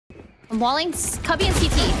I'm walling Cubby and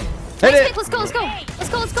CT. Hit Nice it. pick. Let's go. Let's go. Let's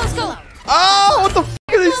go. Let's go. Let's go. Oh, what the f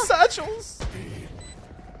are these satchels?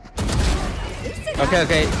 Okay,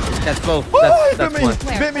 okay. That's both. Oh, That's he one.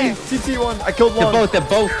 bit me. CT1. I killed one. They're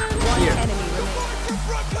both here.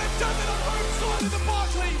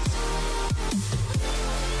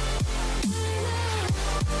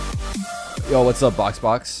 Yo, what's up, Box?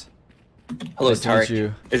 Hello, Nice to meet Tarik.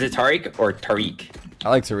 you. Is it Tarik or Tarik? I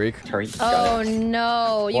like Tariq. Tarik. Oh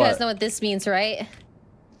no! You What? guys know what this means, right?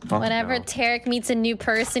 Huh? Whenever Tarik meets a new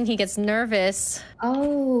person, he gets nervous.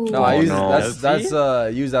 Oh. No, I use no. that's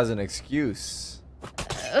used as an excuse.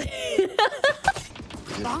 Just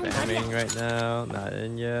spamming right now. Not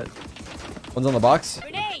in yet. One's on the box.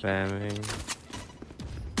 Spamming.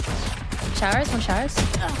 Showers? One showers?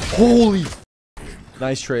 Holy.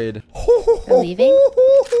 Nice trade. They're leaving?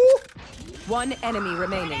 One enemy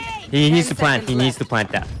remaining. He needs to plant. He needs to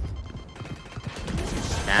plant that.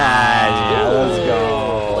 Ah, let's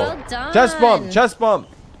go. Well done. Chest bump. Chest bump.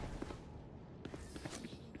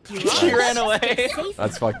 She ran away.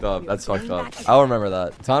 That's fucked up. That's fucked up. I'll remember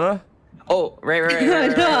that. Tana? Oh, right.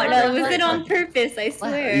 No, was it on purpose? I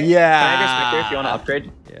swear. Yeah. Can I just make sure if you want to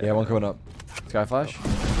upgrade? Yeah, one coming up. Sky flash.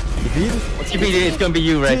 The beat? It's gonna be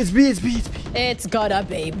you, right? It's B. It's B. It's B. It's gotta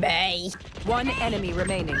be bae. One enemy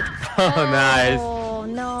remaining. Oh, nice. Oh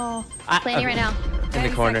no. I- Planning right now. In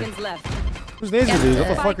the corner. Seconds left. Whose names are these? What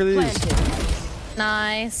the fuck are these?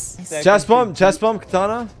 Nice. Chest bump. Chest bump,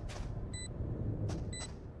 Katana.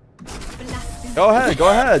 Go ahead. Go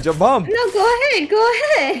ahead. Jump bump. No, go ahead. Go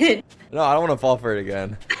ahead. No, I don't want to fall for it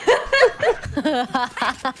again.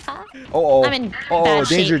 Oh, I'm in oh, bad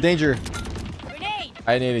danger, shape. danger.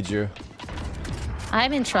 I needed you.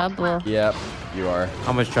 I'm in trouble. Yep, you are.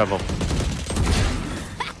 How much trouble?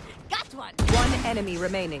 One enemy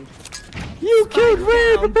remaining. You killed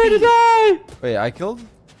Ray. Prepare to die. Wait, I killed?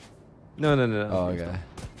 No. Oh, okay.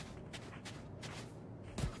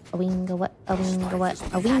 A winga what? A winga what?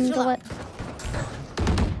 A winga what?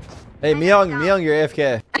 Hey, Myung, you're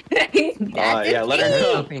AFK. Yeah, let her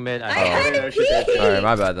know. Something mid. I I had know a she did. pee. Alright,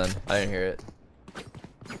 my bad then. I didn't hear it.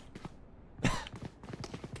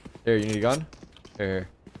 Here, you need a gun? Here.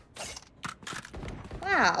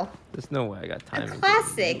 Wow. There's no way I got A time.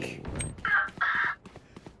 classic.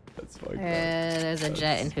 That's fucked up. There's a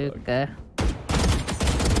jet in hookah.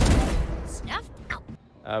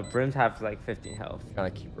 Brims have like 15 health.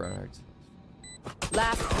 Gotta keep running.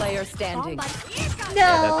 Last player standing.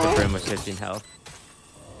 Yeah, that's the No. Brim with 15 health.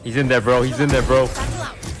 He's in there, bro. He's in there, bro.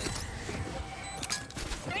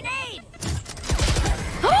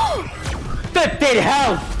 15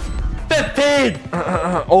 health! 15!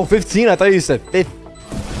 Oh, 15? I thought you said 50.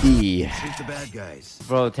 The bad guys.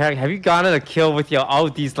 Bro, Tarik, have you gotten a kill with your all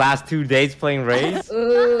these last 2 days playing Raze?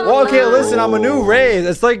 Well, okay, listen, I'm a new Raze.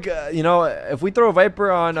 It's like, you know, if we throw a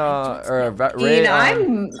Viper on, or a Ray You know,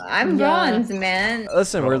 on... I'm bronze, man.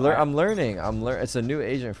 Listen, I'm learning. It's a new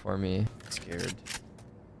agent for me. I'm scared.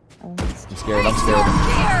 I'm scared.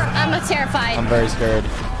 I'm terrified. I'm very scared.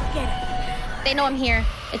 They know I'm here.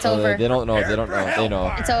 It's Oh, over. They don't know. They don't know. They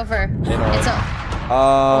know. It's over. They know. It's over.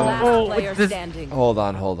 Last Oh, player what's this? standing. Hold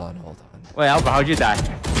on. Wait, Alpha, how'd you die?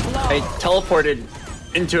 I teleported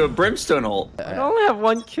into a brimstone hole. I only have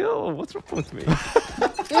 1 kill. What's wrong with me?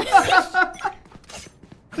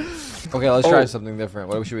 Okay, let's try something different.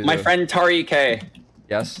 What should we do? My friend Tarik K.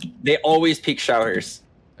 Yes? They always peek showers.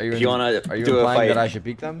 Are you, If you wanna are you do a implying fight. that I should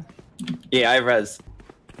peek them? Yeah, I res.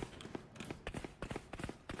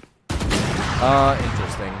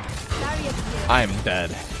 Interesting. I'm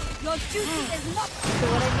dead.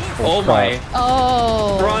 Oh my.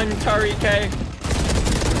 Oh. Run, Tarik K.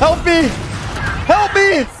 Help me! Help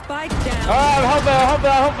me! Spike down.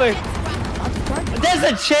 Help me. There's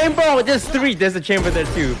a chamber. There's 3. There's a chamber there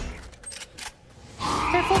too.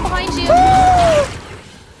 Careful behind you.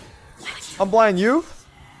 I'm blind. You?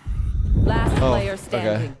 Last Oh, player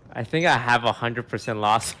standing. I think I have 100%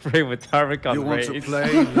 loss rate with Tarik on You want Raze. to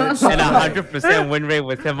play? Let's And 100% win rate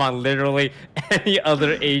with him on literally any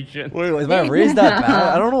other agent. Wait, is my Raze that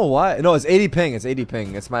bad? I don't know why. No, it's 80 ping. It's 80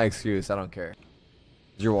 ping. It's my excuse. I don't care.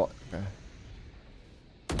 Is your wall? Okay.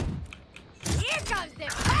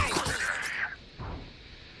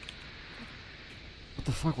 What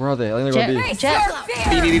the fuck? Where are they? I think they're gonna be.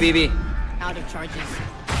 Jet. B. Out of charges.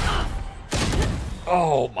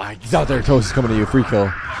 Oh my! He's out there. Toast is coming to you. Free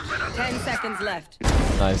kill. 10 seconds left.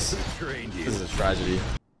 Nice. This is a tragedy.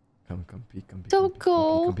 Come, peek, come, peek. Don't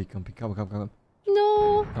go. Come.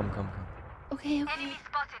 No. Come. Okay.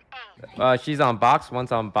 She's on box.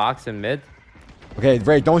 One's on box and mid. Okay,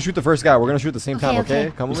 Ray, don't shoot the first guy. We're gonna shoot at the same time, Okay, okay?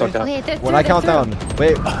 okay. Come with Suck me. down. Okay, they're When I count down.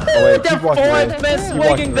 Wait. Oh, wait. Keep walking, Ray. Fourth man Keep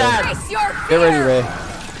walking, swinging Ray. that. Get ready,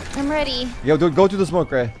 Ray. I'm ready. Yo, dude, go to the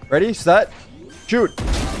smoke, Ray. Ready? Set. Shoot.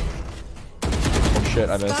 Oh shit,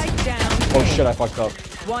 I missed. Spike down. Oh shit, I fucked up.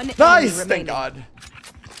 One enemy Nice! remaining. Thank God.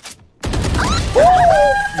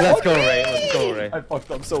 Let's go, Ray. Let's go, Ray. I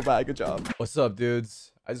fucked up so bad. Good job. What's up,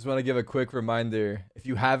 dudes? I just want to give a quick reminder. If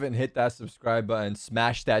you haven't hit that subscribe button,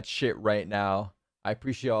 smash that shit right now. I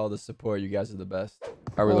appreciate all the support. You guys are the best.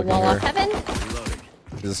 How are we looking Wall off here?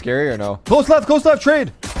 heaven. Is it scary or no? Close left,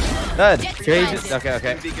 trade. Dead. Trade.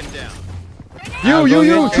 Okay.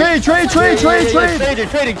 You, trade. Trading.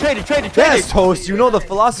 Yes, Toast. You know the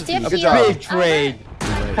philosophy. Dip Good you. job. Big trade.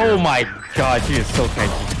 Oh my god, she is so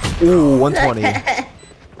cranky. Ooh, 120.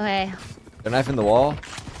 Okay. They're knifing the wall.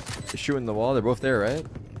 They're shooting the wall. They're both there, right?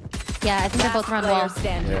 Yeah, I think they're both around Player wall.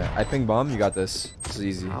 standing. Yeah. I ping bomb. You got this. This is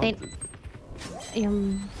easy. They,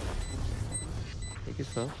 Take it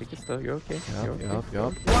slow. You're okay. Yup.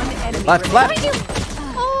 One enemy Left. remaining.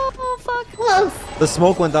 oh, fuck. Close. The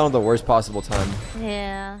smoke went down at the worst possible time.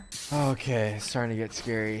 Yeah. Okay, it's starting to get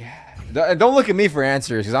scary. Don't look at me for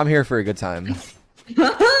answers, because I'm here for a good time.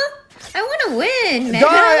 I want to win, man.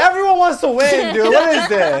 Everyone wants to win, dude. What is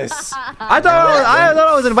this? I thought I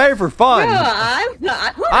was invited for fun. Bro, I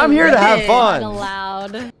wanna I'm here to have win. fun. Not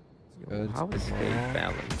allowed. Good. How is fate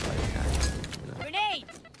balanced like that? Grenade.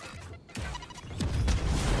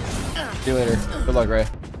 See you later. Good luck, Ray.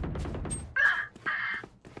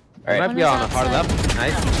 Alright, might be on a hard left.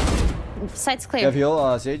 Nice. Site's You have clear.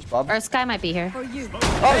 heal, Sage, Bob. Or Sky might be here.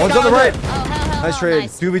 One's on the right. Oh, hell, Nice trade.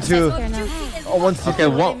 2v2. Site's clear now. Oh, one's Okay,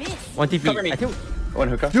 one TP. Cover me. I think One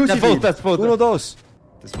hookah. Two That's TP. both, that's both. Uno dos.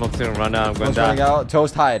 the smoke's gonna run down. I'm going One's running down. out.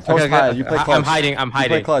 Toast hide. Toast hide. You play clutch. I'm hiding. You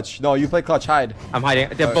play clutch. No, you play clutch. Hide. I'm hiding.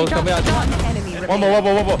 They're both coming out. One enemy remaining. One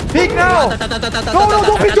more. Peek now. No,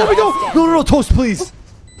 don't peek. No. Toast, please.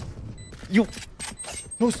 You.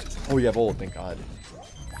 Toast. Oh, you have ult. Thank God.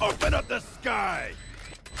 Open up the sky.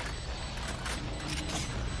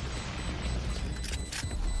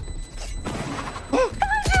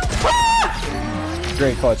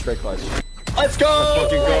 Great clutch. Let's go.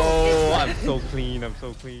 Fucking go. I'm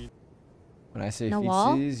so clean. When I say No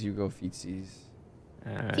wall? feetsies, you go feetsies.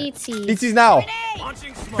 Feetsies. Feetsies now.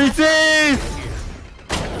 Launching smoke. BT!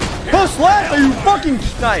 Toast left. Are you fucking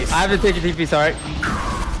nice? I have to take a TP, sorry.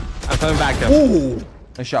 I'm coming back though. Ooh.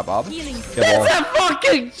 Nice shot, Bob. Good ball. That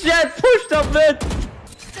fucking jet pushed up mid!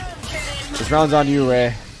 This round's on you,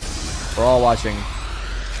 Ray. We're all watching.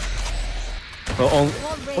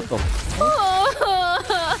 What the?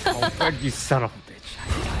 Oh, Fred, you son of a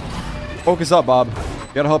bitch. Focus up, Bob. You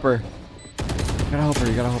gotta help her. You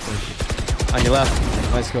gotta help her. On your left.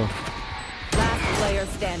 Nice go. Last player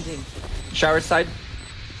standing. Shower side.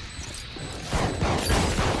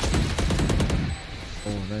 Oh,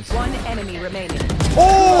 nice. One enemy remaining.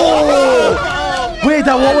 Oh! Wait,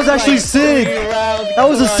 that wall was actually sick. That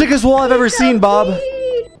was the sickest wall I've ever seen, Bob.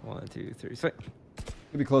 1, 2, 3, swing.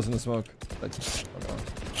 Could be close in the smoke.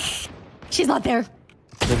 She's not there.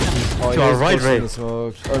 Oh, To our right, close in Ray. the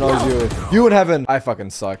smoke. Or no, you in heaven. I fucking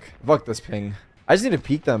suck. Fuck this ping. I just need to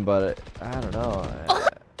peek them, but I don't know.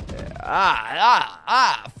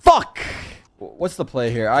 Fuck. What's the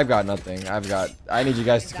play here? I've got nothing. I need you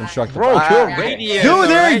guys to construct the Bro, play. you're radiant.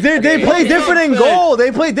 Dude, they play different in goal.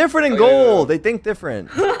 They play different in goal. They think different.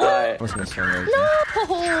 Alright. I'm just gonna swing right No.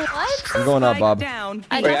 What? I'm going up, Bob. Down.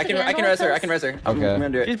 I Wait, got I the can vandal res her. I toast. can res her. Okay. I'm gonna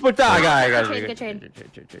do it. She's put down. I got Good it. trade.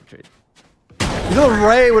 Trade. You know,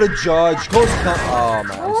 Ray would have judged. Close. Oh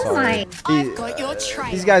man, I'm Oh sorry.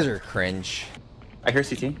 my. These guys are cringe. I hear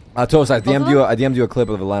CT. Toast, I DM'd you a clip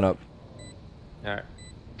of the lineup. Alright.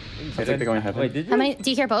 I think they're going to heaven. Wait, did you? How many? Do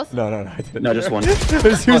you hear both? No, I didn't. No, just one.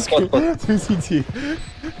 There's two Plus. CT.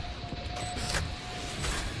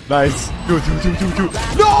 Nice. Do.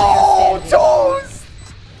 No, Toast.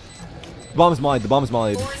 The bomb's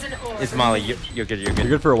mollied. It's Molly. You're good. You're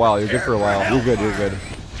good for a while. You're good.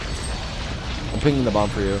 I'm pinging the bomb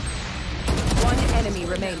for you. One enemy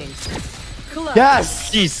remaining.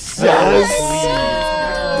 Yes. Jesus.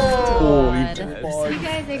 Oh, You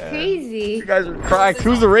guys are crazy. you guys are cracked.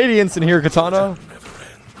 Who's the Radiance in here, Katana?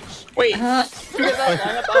 Wait. You guys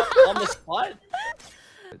line up on the spot?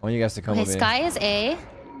 I want you guys to come Okay, with me. Sky is A.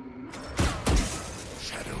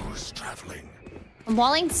 Shadows traveling. I'm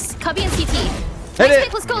walling Cubby and CT. Hit Nice it.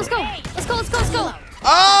 pick. Let's go.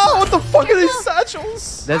 Oh, what the fuck are these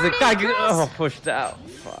satchels? There's a guy. Garden, Pushed out.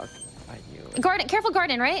 Fuck. I knew it. Garden. Careful,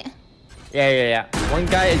 garden. Right? Yeah. One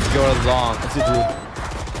guy is your long. What's it do?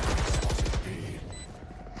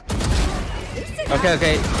 Okay,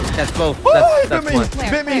 okay. That's both. Oh, That's he bit me. one. He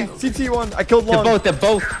bit me. CT1. I killed They're one. both. They're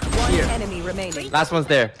both. One enemy remaining. Last one's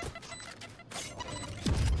there.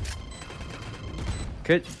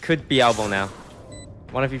 Could be elbow now.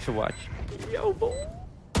 One of you should watch. Elbow.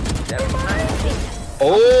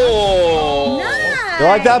 Oh! You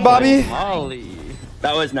like that, Bobby? Molly.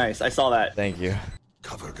 That was nice. I saw that. Thank you.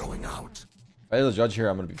 Cover going out. If I was a judge here,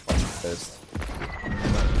 I'm gonna be fucking pissed.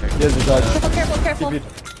 Here's the judge. Careful, careful. TP.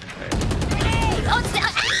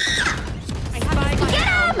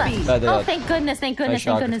 Get him! Oh, thank goodness, thank Nice goodness,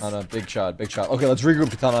 shot, thank goodness. Katana. Big shot, big shot. Okay, let's regroup,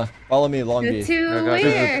 Katana. Follow me, long B. Go to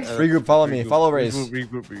Okay. where? Regroup, follow me. Follow Race. You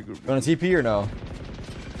Regroup. want a TP or no?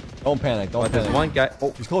 Don't panic, don't There's panic. one guy.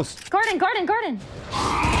 Oh, he's close. Gordon, Gordon, Gordon.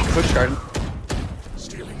 Push garden.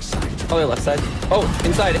 Stealing sight. Probably left side. Oh,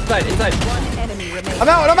 inside. One enemy remaining. I'm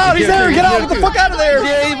out, he's there, get out, get the fuck out of there!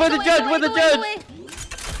 Yeah, he's with the judge, with the judge.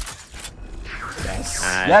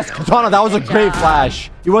 Yes, Katana, that was a great flash.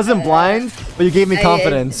 He wasn't blind, but you gave me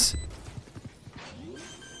confidence.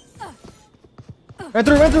 Ran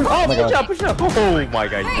through. Oh my god. Push up. Oh my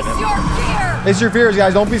god. You did it. Face your fears,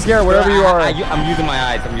 guys. Don't be scared, wherever you are. I'm using my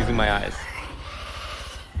eyes. I'm using my eyes.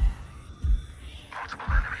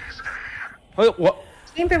 Wait, what?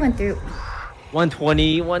 Chamber went through.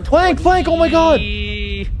 120, 120. Flank, oh my god.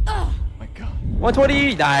 Oh my god.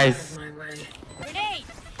 120, nice.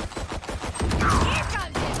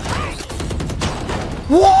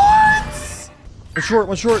 What? One short.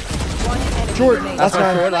 One enemy Short. remaining. Last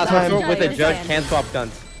time. Last time. one with a judge Understand. can't swap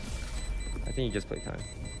guns. I think you just play time.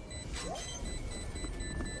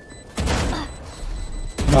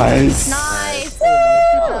 Nice. Nice.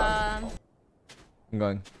 I'm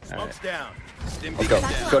going. Smoke's down. Stim Let's go.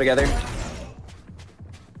 Go together.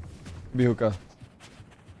 Be hookah.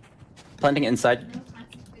 Planting inside.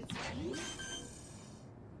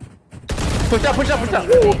 Push up.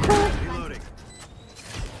 reloading.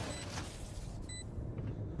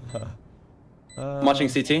 I'm watching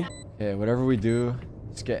CT. Yeah, whatever we do,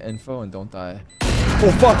 just get info and don't die.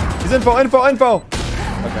 Oh fuck! He's info! Okay.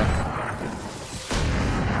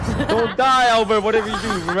 Don't die, Albert. Whatever you do,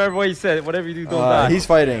 remember what he said. Whatever you do, don't die. He's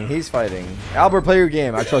fighting. Albert, play your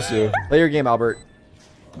game. I trust you. Play your game, Albert.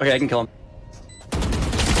 Okay, I can kill him.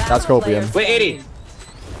 That's copium. Wait, 80.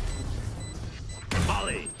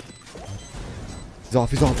 Molly. He's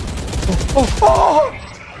off. Oh!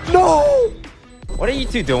 No! What are you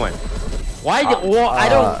two doing? Why? I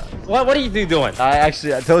don't. What are you two doing? I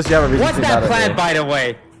told you have a reason What's to that not plan, okay. by the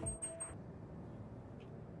way?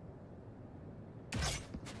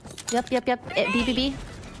 Yep. BBB.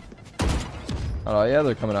 Oh yeah,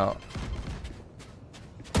 they're coming out.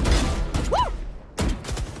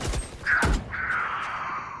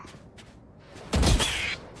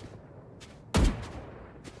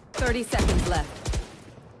 $30 seconds left.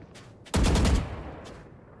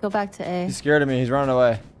 Go back to A. He's scared of me. He's running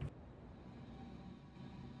away.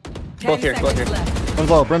 Both here, both here.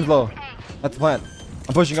 Left. Brim's low. At the plant.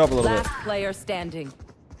 I'm pushing up a little bit. Last player standing.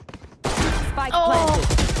 Spike planted.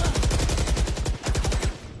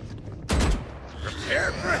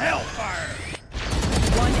 Prepare for hellfire.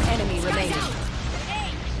 One enemy remaining.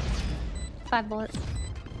 5 bullets.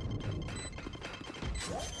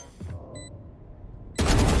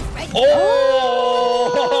 Oh!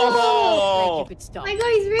 Oh my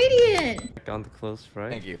god, he's radiant. Down to close,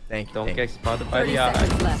 right? Thank you. Don't get spotted by 30 the eye.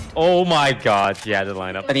 seconds left. Oh my god, yeah, the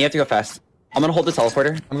lineup. I think you have to go fast. I'm gonna hold the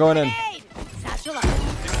teleporter. I'm going in.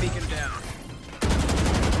 Beacon down.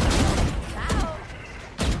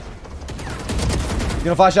 He's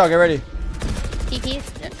gonna flash out. Get ready. TP.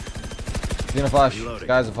 He's gonna flash. Reloading.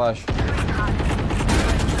 Guy's a flash.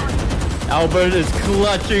 Albert is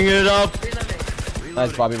clutching it up.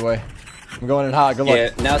 Nice, Bobby boy. I'm going in hot. Good luck.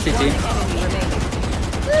 Yeah, now CT. Enemy remaining.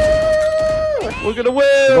 We're gonna win.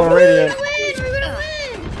 I'm going radiant. We're gonna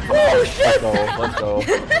win. Let's go.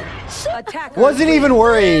 Attacker Wasn't even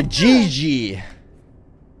worried. GG.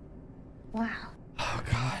 Wow. Oh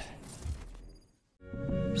god.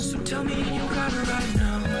 So tell me